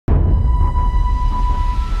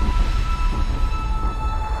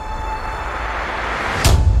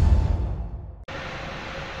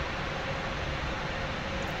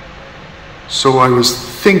So I was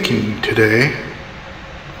thinking today,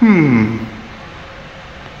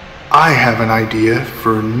 I have an idea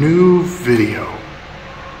for a new video.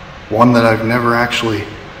 One that I've never actually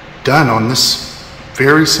done on this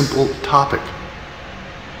very simple topic.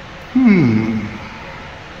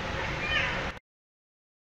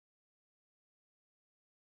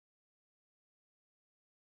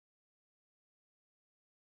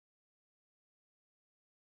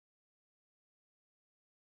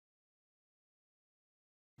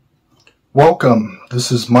 Welcome, this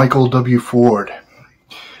is Michael W. Ford.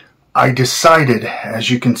 I decided, as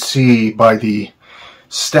you can see by the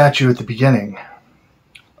statue at the beginning,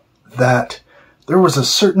 that there was a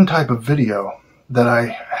certain type of video that I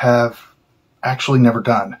have actually never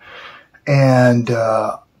done. And,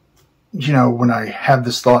 you know, when I have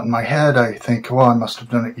this thought in my head, I think, well, I must have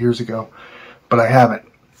done it years ago, but I haven't.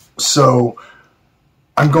 So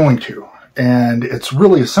I'm going to. And it's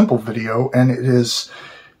really a simple video, and it is,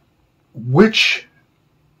 which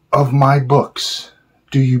of my books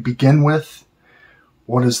do you begin with?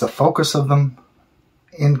 What is the focus of them?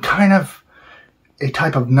 In kind of a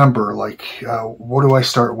type of number, like what do I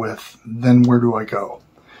start with, then where do I go?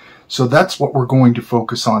 So that's what we're going to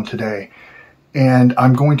focus on today. And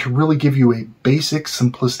I'm going to really give you a basic,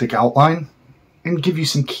 simplistic outline and give you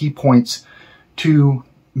some key points to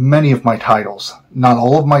many of my titles. Not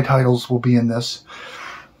all of my titles will be in this.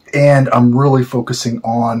 And I'm really focusing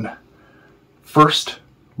on, first,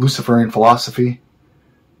 Luciferian philosophy,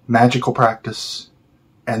 magical practice,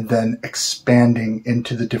 and then expanding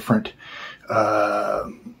into the different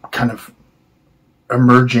kind of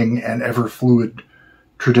emerging and ever fluid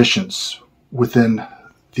traditions within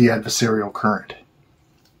the adversarial current.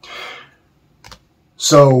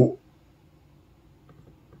 So,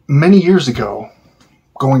 many years ago,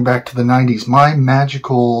 going back to the 90s, my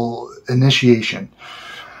magical initiation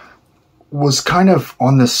was kind of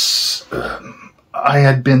on this, I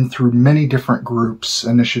had been through many different groups,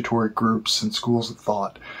 initiatory groups and schools of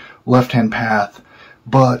thought, left-hand path,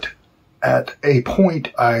 but at a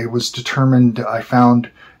point I was determined, I found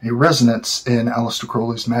a resonance in Aleister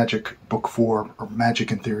Crowley's Magic, Book 4, or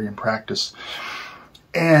Magic in Theory and Practice,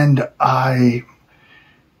 and I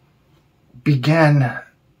began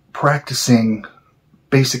practicing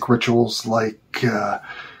basic rituals like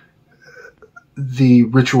the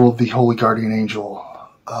ritual of the Holy Guardian Angel,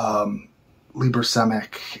 Liber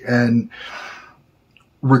Semic, and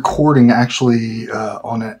recording actually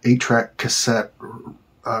on an 8-track cassette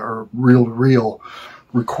or reel-to-reel,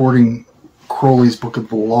 recording Crowley's Book of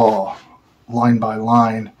the Law line by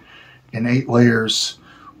line in 8 layers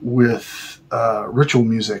with ritual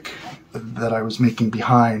music that I was making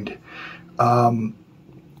behind,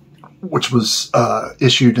 which was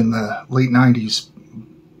issued in the late 90s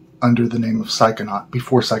under the name of Psychonaut,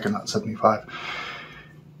 before Psychonaut 75.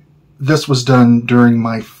 This was done during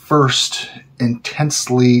my first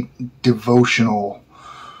intensely devotional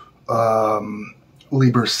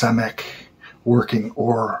Liber Semic working,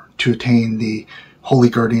 or to attain the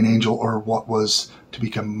Holy Guardian Angel, or what was to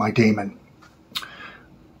become my daemon.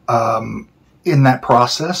 In that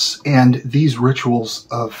process, and these rituals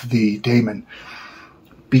of the daemon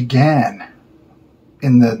began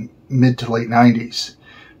in the mid to late 90s,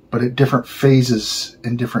 but at different phases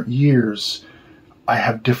in different years, I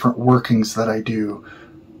have different workings that I do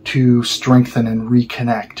to strengthen and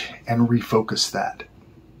reconnect and refocus that.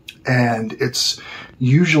 And it's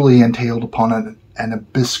usually entailed upon an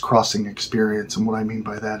abyss-crossing experience. And what I mean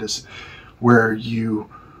by that is where you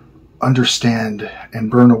understand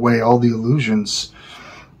and burn away all the illusions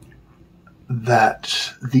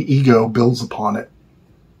that the ego builds upon it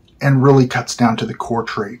and really cuts down to the core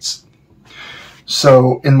traits.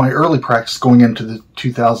 So in my early practice, going into the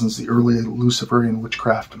 2000s, the early Luciferian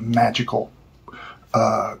witchcraft magical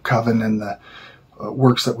coven and the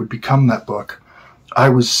works that would become that book, I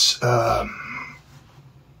was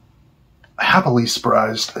happily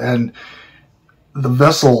surprised. And the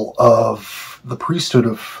vessel of the priesthood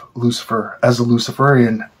of Lucifer, as a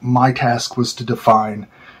Luciferian, my task was to define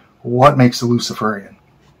what makes a Luciferian.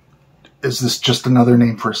 Is this just another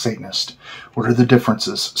name for a Satanist? What are the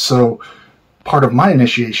differences? So part of my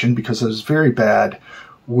initiation, because I was very bad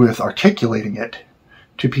with articulating it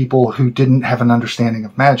to people who didn't have an understanding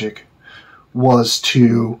of magic, was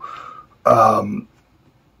to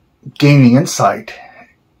gain the insight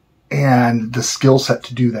and the skill set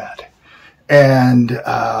to do that. And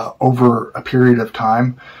over a period of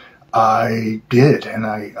time, I did, and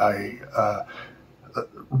I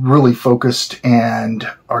really focused and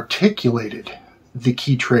articulated the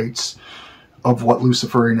key traits of what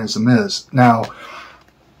Luciferianism is. Now,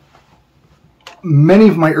 Many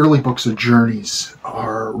of my early books are journeys,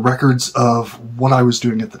 are records of what I was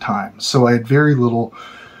doing at the time. So I had very little,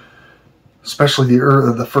 especially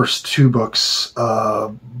the first two books,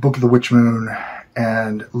 Book of the Witch Moon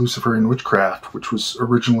and Luciferian Witchcraft, which was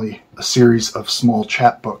originally a series of small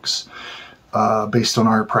chapbooks based on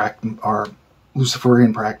our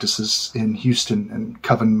Luciferian practices in Houston and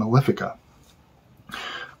Coven Malefica.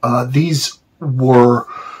 These were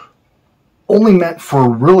only meant for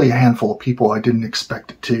really a handful of people. I didn't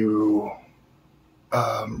expect it to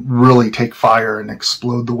really take fire and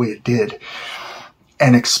explode the way it did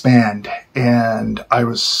and expand. And I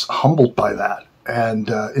was humbled by that. And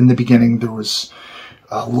in the beginning, there was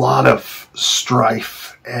a lot of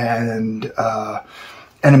strife and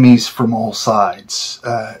enemies from all sides.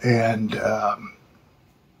 And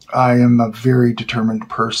I am a very determined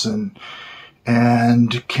person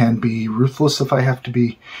and can be ruthless if I have to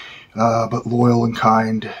be, but loyal and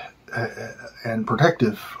kind and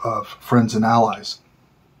protective of friends and allies.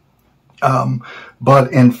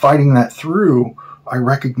 But in fighting that through, I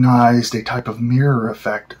recognized a type of mirror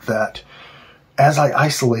effect that as I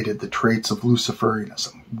isolated the traits of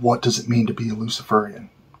Luciferianism, what does it mean to be a Luciferian?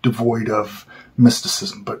 Devoid of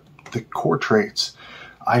mysticism, but the core traits,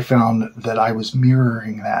 I found that I was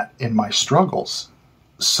mirroring that in my struggles.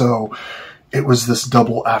 So it was this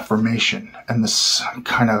double affirmation and this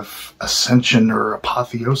kind of ascension or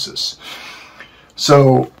apotheosis.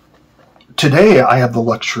 So today I have the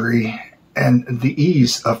luxury and the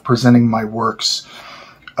ease of presenting my works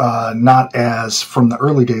not as from the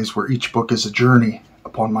early days where each book is a journey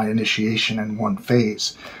upon my initiation in one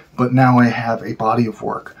phase, but now I have a body of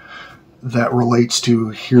work that relates to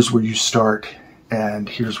here's where you start and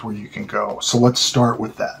here's where you can go. So let's start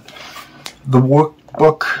with that. The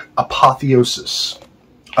book Apotheosis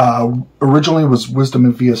originally was Wisdom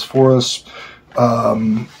in Vias Foris,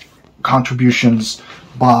 contributions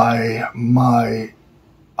by my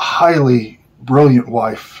highly brilliant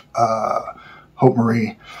wife, Hope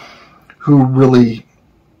Marie, who really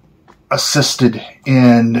assisted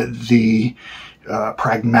in the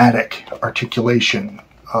pragmatic articulation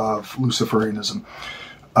of Luciferianism.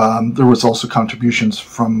 There was also contributions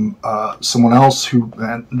from someone else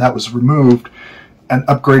and that was removed. An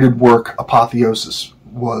upgraded work, Apotheosis,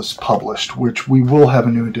 was published, which we will have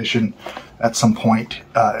a new edition at some point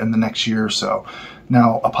in the next year or so.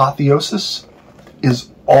 Now, Apotheosis is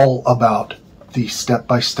all about the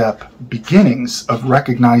step-by-step beginnings of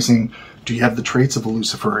recognizing, do you have the traits of a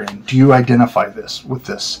Luciferian? Do you identify with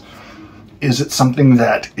this? Is it something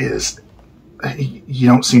that you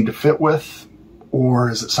don't seem to fit with? Or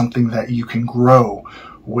is it something that you can grow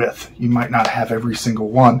with? You might not have every single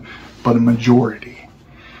one, but a majority.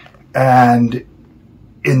 And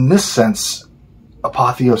in this sense,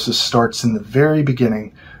 Apotheosis starts in the very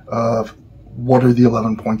beginning of what are the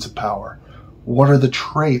 11 points of power? What are the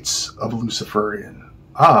traits of a Luciferian?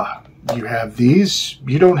 You have these,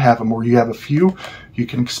 you don't have them, or you have a few, you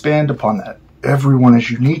can expand upon that. Everyone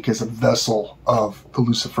is unique as a vessel of the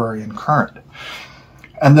Luciferian current.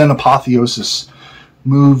 And then Apotheosis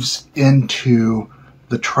moves into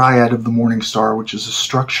the triad of the morning star, which is a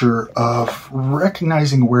structure of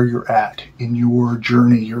recognizing where you're at in your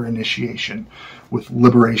journey, your initiation, with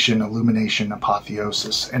liberation, illumination,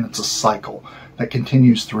 apotheosis. And it's a cycle that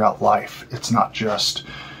continues throughout life. It's not just,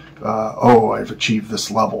 oh, I've achieved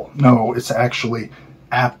this level. No, it's actually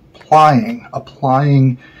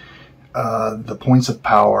applying the points of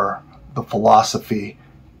power, the philosophy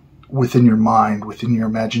within your mind, within your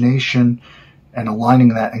imagination, and aligning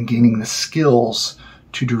that and gaining the skills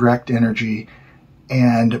to direct energy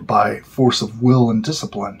and by force of will and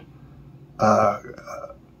discipline,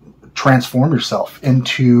 transform yourself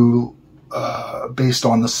into, based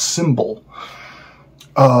on the symbol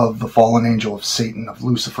of the fallen angel of Satan, of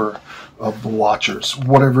Lucifer, of the Watchers,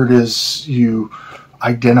 whatever it is you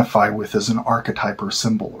identify with as an archetype or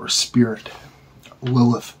symbol or spirit,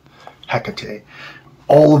 Lilith, Hecate.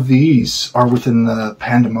 All of these are within the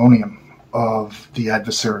pandemonium of the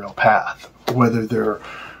adversarial path, whether they're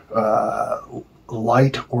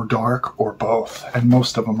light or dark or both, and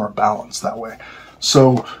most of them are balanced that way.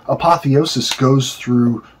 So Apotheosis goes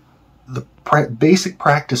through the basic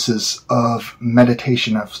practices of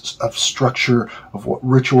meditation, of structure, of what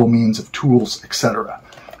ritual means, of tools, etc.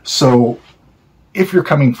 So if you're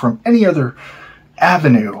coming from any other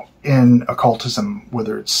avenue in occultism,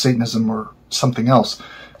 whether it's Satanism or something else,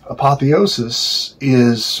 Apotheosis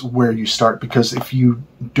is where you start, because if you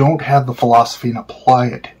don't have the philosophy and apply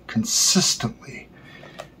it consistently,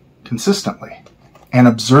 and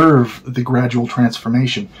observe the gradual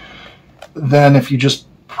transformation, then if you just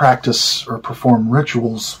practice or perform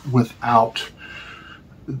rituals without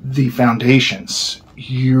the foundations,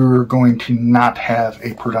 you're going to not have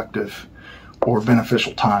a productive or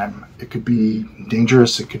beneficial time. It could be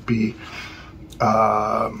dangerous, it could be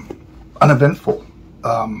uneventful.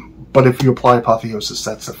 But if you apply apotheosis,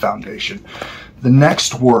 that's the foundation. The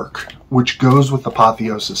next work, which goes with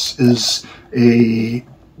apotheosis, is a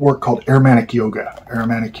work called Aromatic Yoga.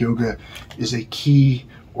 Aromatic Yoga is a key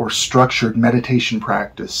or structured meditation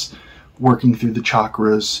practice working through the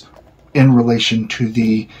chakras in relation to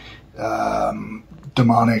the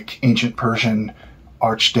demonic ancient Persian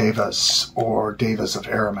archdevas or devas of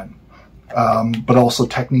Ahriman, but also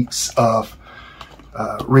techniques of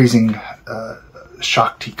raising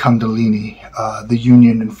Shakti Kundalini,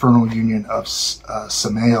 the infernal union of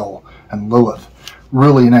Samael and Lilith.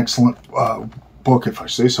 Really an excellent book, if I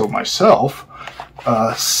say so myself,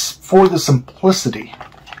 for the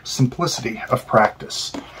simplicity of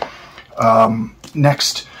practice.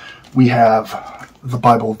 Next, we have the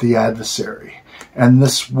Bible of the Adversary, and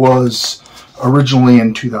this was originally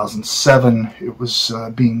in 2007. It was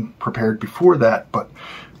being prepared before that, but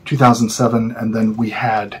 2007, and then we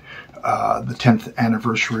had the 10th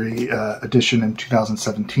anniversary edition in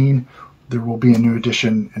 2017. There will be a new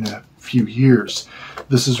edition in a few years.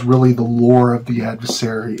 This is really the lore of the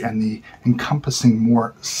adversary and the encompassing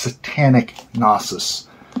more satanic gnosis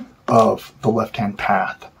of the left-hand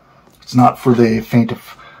path. It's not for the faint of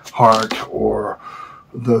heart or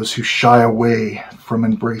those who shy away from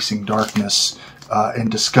embracing darkness and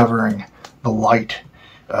discovering the light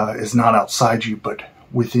is not outside you but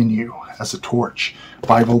within you as a torch.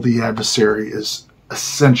 Bible of the Adversary is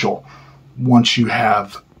essential once you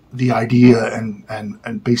have the idea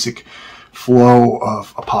and basic flow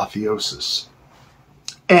of apotheosis.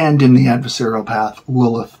 And in the adversarial path,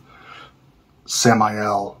 Lilith,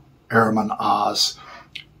 Samael, Ahriman, Oz,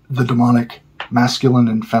 the demonic masculine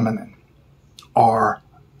and feminine are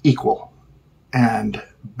equal and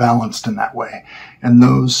balanced in that way. And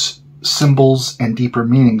those symbols and deeper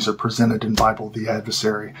meanings are presented in Bible of the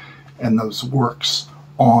Adversary and those works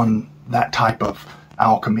on that type of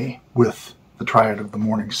alchemy with the Triad of the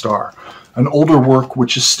Morning Star. An older work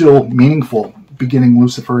which is still meaningful, beginning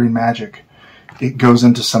Luciferian Magic. It goes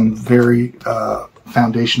into some very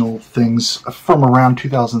foundational things from around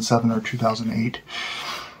 2007 or 2008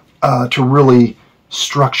 to really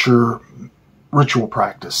structure ritual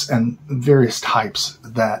practice and various types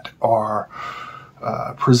that are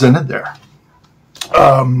presented there.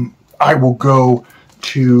 I will go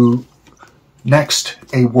to next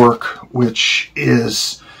a work which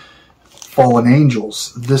is Fallen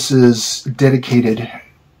Angels. This is dedicated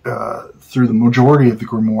through the majority of the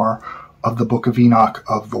grimoire of the Book of Enoch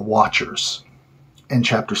of the Watchers in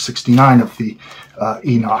chapter 69 of the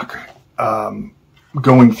Enoch,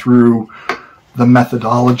 going through the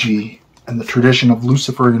methodology and the tradition of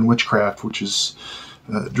Luciferian witchcraft, which is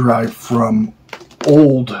derived from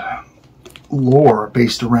old lore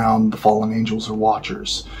based around the fallen angels or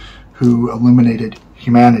watchers who illuminated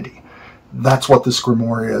humanity. That's what this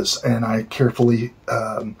grimoire is, and I carefully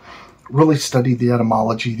really studied the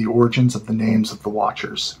etymology, the origins of the names of the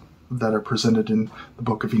watchers that are presented in the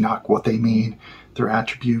Book of Enoch, what they mean, their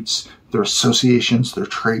attributes, their associations, their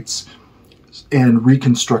traits, and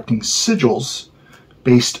reconstructing sigils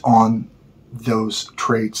based on those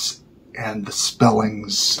traits and the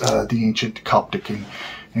spellings, the ancient Coptic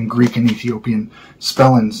and Greek and Ethiopian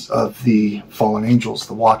spellings of the fallen angels,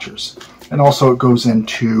 the watchers. And also it goes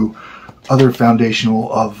into other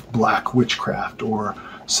foundational of black witchcraft or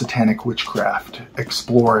satanic witchcraft,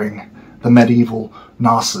 exploring the medieval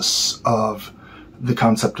gnosis of the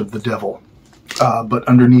concept of the devil. But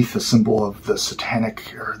underneath the symbol of the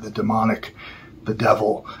satanic or the demonic, the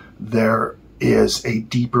devil, there is a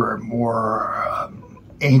deeper, more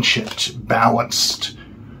ancient, balanced,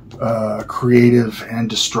 creative and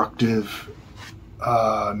destructive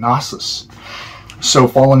gnosis. So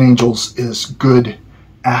Fallen Angels is good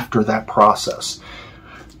after that process.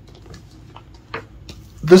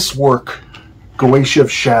 This work, Goetia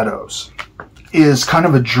of Shadows, is kind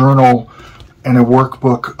of a journal and a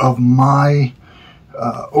workbook of my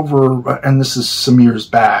and this is some years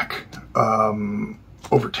back,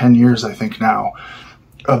 over 10 years I think now,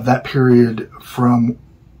 of that period from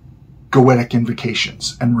Goetic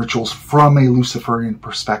invocations and rituals from a Luciferian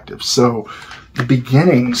perspective. So the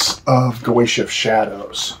beginnings of Goetia of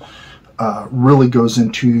Shadows really goes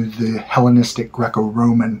into the Hellenistic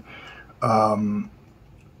Greco-Roman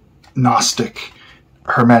Gnostic,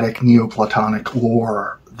 Hermetic, Neoplatonic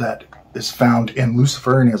lore that is found in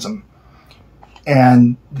Luciferianism,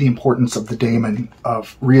 and the importance of the daemon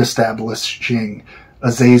of reestablishing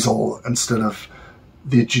Azazel instead of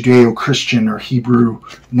the Judeo-Christian or Hebrew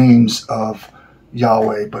names of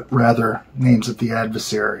Yahweh, but rather names of the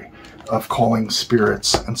adversary, of calling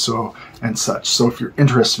spirits and such. So if you're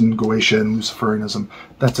interested in Goetia and Luciferianism,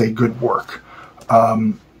 that's a good work.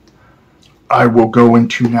 I will go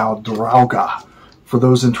into now Darauga. For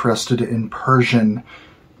those interested in Persian,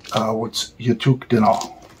 what's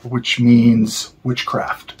Yatukdino, which means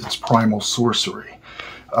witchcraft. It's primal sorcery,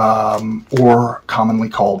 or commonly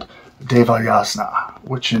called Devayasna,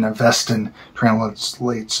 which in Avestan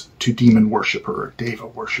translates to demon worshipper or Deva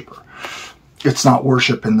worshipper. It's not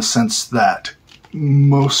worship in the sense that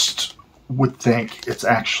most would think. It's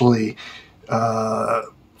actually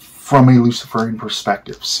from a Luciferian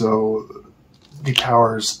perspective. So the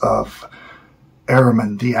powers of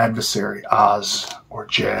Ahriman, the adversary, Az or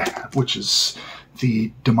Je, which is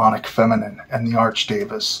the demonic feminine, and the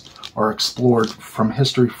archdevas are explored from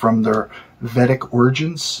history, from their Vedic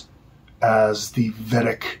origins as the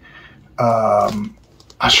Vedic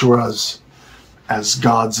Asuras, as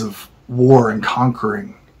gods of war and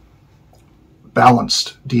conquering,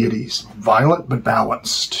 balanced deities, violent but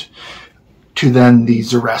balanced, to then the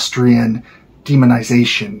Zoroastrian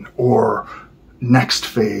demonization or next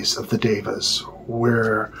phase of the Devas,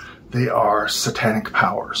 where they are satanic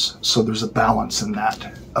powers. So there's a balance in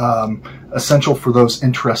that. Essential for those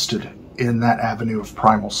interested in that avenue of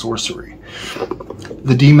primal sorcery.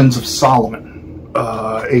 The Demons of Solomon,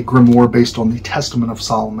 a grimoire based on the Testament of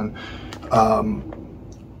Solomon,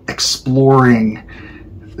 exploring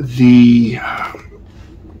the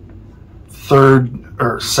 3rd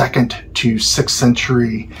or 2nd to 6th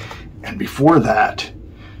century, and before that,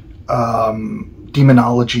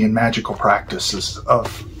 demonology and magical practices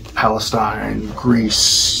of Palestine,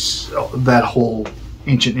 Greece, that whole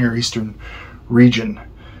ancient Near Eastern region,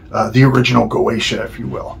 the original Goetia, if you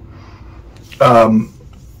will. An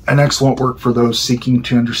excellent work for those seeking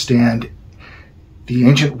to understand the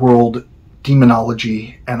ancient world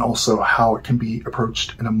demonology and also how it can be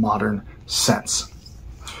approached in a modern sense.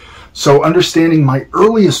 So understanding my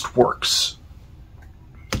earliest works,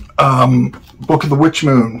 Book of the Witch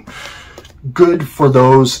Moon, good for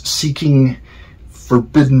those seeking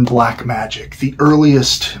forbidden black magic, the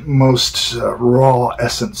earliest, most raw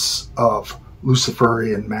essence of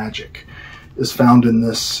Luciferian magic is found in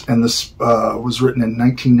this, and this was written in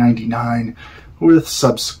 1999 with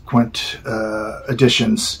subsequent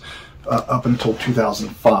editions up until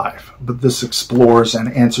 2005. But this explores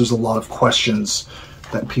and answers a lot of questions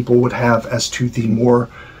that people would have as to the more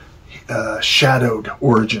shadowed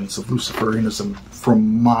origins of Luciferianism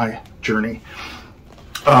from my journey.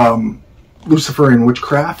 Luciferian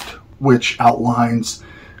Witchcraft, which outlines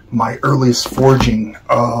my earliest forging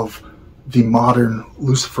of the modern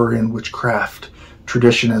Luciferian witchcraft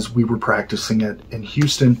tradition as we were practicing it in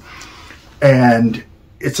Houston. And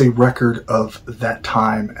it's a record of that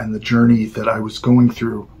time and the journey that I was going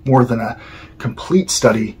through, more than a complete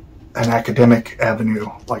study, an academic avenue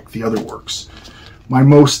like the other works. My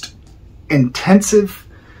most intensive,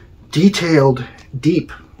 detailed,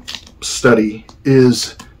 deep study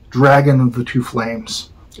is Dragon of the Two Flames.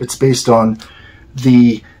 It's based on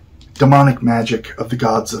the demonic magic of the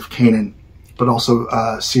gods of Canaan, but also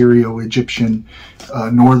Syrio-Egyptian,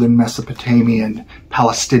 northern Mesopotamian,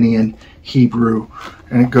 Palestinian, Hebrew,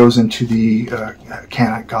 and it goes into the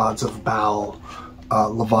Canaanite gods of Baal,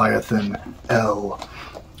 Leviathan, El,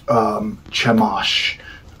 Chemosh,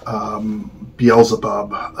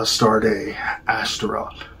 Beelzebub, Astarte,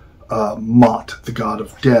 Ashtaroth, Mot, the god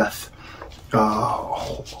of death,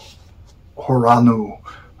 Horanu,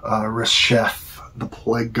 Resheph, the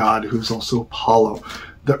plague god, who's also Apollo.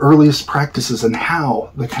 The earliest practices and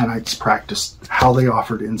how the Canaanites practiced, how they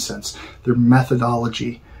offered incense, their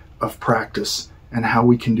methodology of practice, and how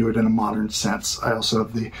we can do it in a modern sense. I also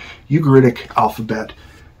have the Ugaritic alphabet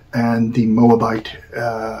and the Moabite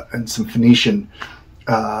and some Phoenician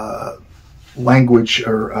language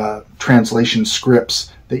or translation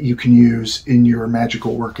scripts that you can use in your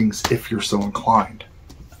magical workings if you're so inclined.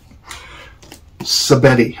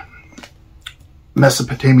 Sabeti,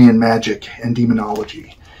 Mesopotamian magic and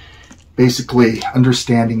demonology. Basically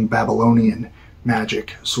understanding Babylonian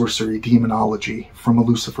magic, sorcery, demonology from a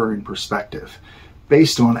Luciferian perspective,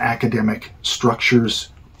 based on academic structures,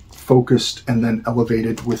 focused and then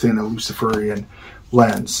elevated within a Luciferian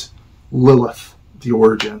lens. Lilith, the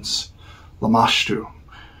origins. Lamashtu,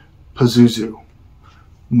 Pazuzu,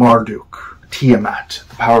 Marduk, Tiamat,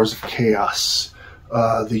 the powers of chaos,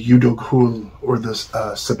 the Yudoghul, or the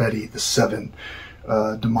Sabeti, the 7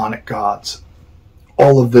 demonic gods.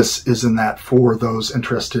 All of this is in that for those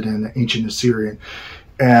interested in ancient Assyrian,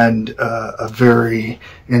 and a very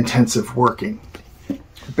intensive working.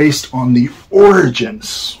 based on the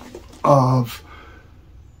origins of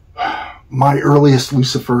my earliest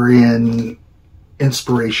Luciferian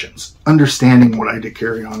inspirations. Understanding what I did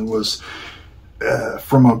carry on was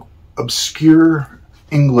from an obscure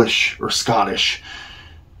English or Scottish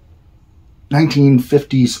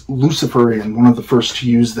 1950s Luciferian, one of the first to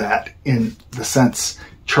use that in the sense,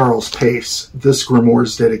 Charles Pace. This grimoire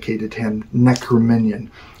is dedicated to him, Necrominion.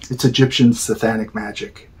 It's Egyptian Satanic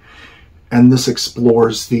magic. And this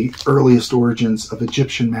explores the earliest origins of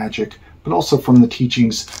Egyptian magic, but also from the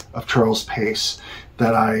teachings of Charles Pace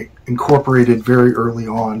that I incorporated very early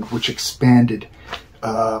on, which expanded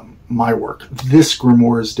my work. This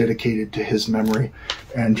grimoire is dedicated to his memory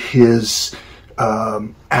and his,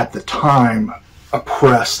 at the time,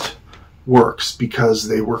 oppressed works, because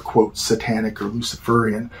they were, quote, satanic or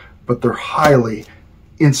Luciferian, but they're highly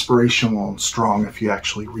inspirational and strong if you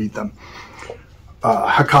actually read them.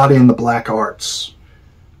 Hecate and the Black Arts,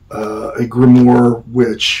 a grimoire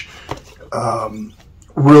which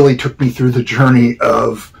really took me through the journey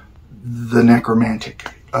of the necromantic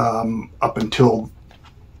up until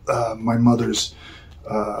my mother's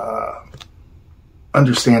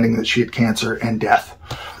understanding that she had cancer and death.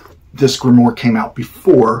 This grimoire came out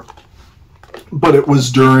before, but it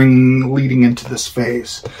was leading into this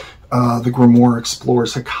phase. The grimoire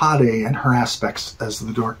explores Hecate and her aspects as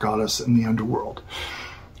the dark goddess in the underworld.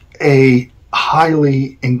 A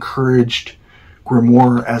highly encouraged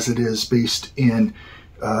grimoire, as it is based in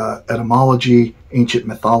etymology, ancient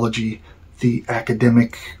mythology, the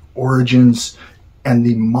academic origins, and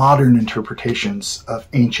the modern interpretations of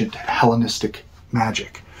ancient Hellenistic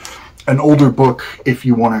magic. An older book, if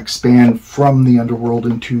you want to expand from the underworld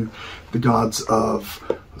into the gods of,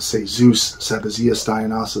 say, Zeus, Sabazius,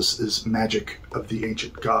 Dionysus, is Magic of the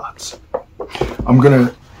Ancient Gods. I'm going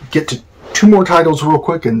to get to two more titles real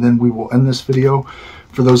quick, and then we will end this video.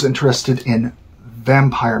 For those interested in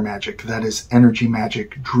vampire magic, that is energy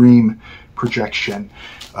magic, dream projection.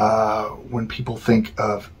 When people think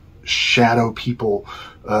of shadow people,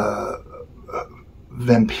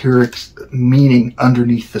 vampiric meaning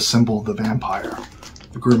underneath the symbol of the vampire,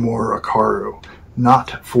 the grimoire Akaru.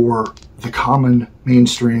 Not for the common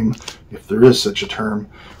mainstream, if there is such a term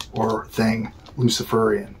or thing,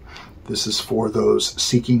 Luciferian. This is for those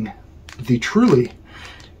seeking the truly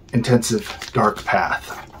intensive dark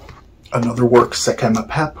path. Another work, Sekema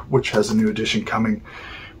Pep, which has a new edition coming,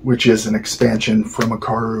 which is an expansion from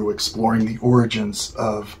Akaru, exploring the origins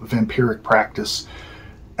of vampiric practice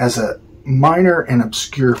as a minor and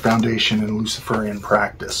obscure foundation in Luciferian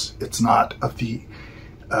practice. It's not of the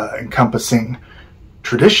encompassing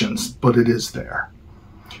traditions, but it is there.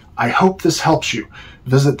 I hope this helps you.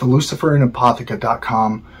 Visit the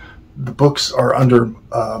Luciferianapotheca.com. The books are under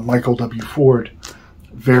Michael W. Ford,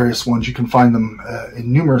 various ones. You can find them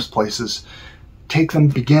in numerous places. Take them,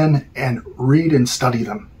 begin, and read and study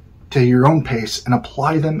them to your own pace, and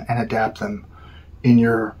apply them and adapt them in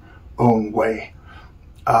your own way.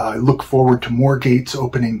 I look forward to more gates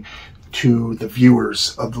opening to the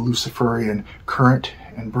viewers of the Luciferian current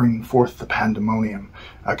and bringing forth the pandemonium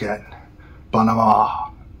again.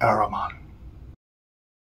 Banama Arama.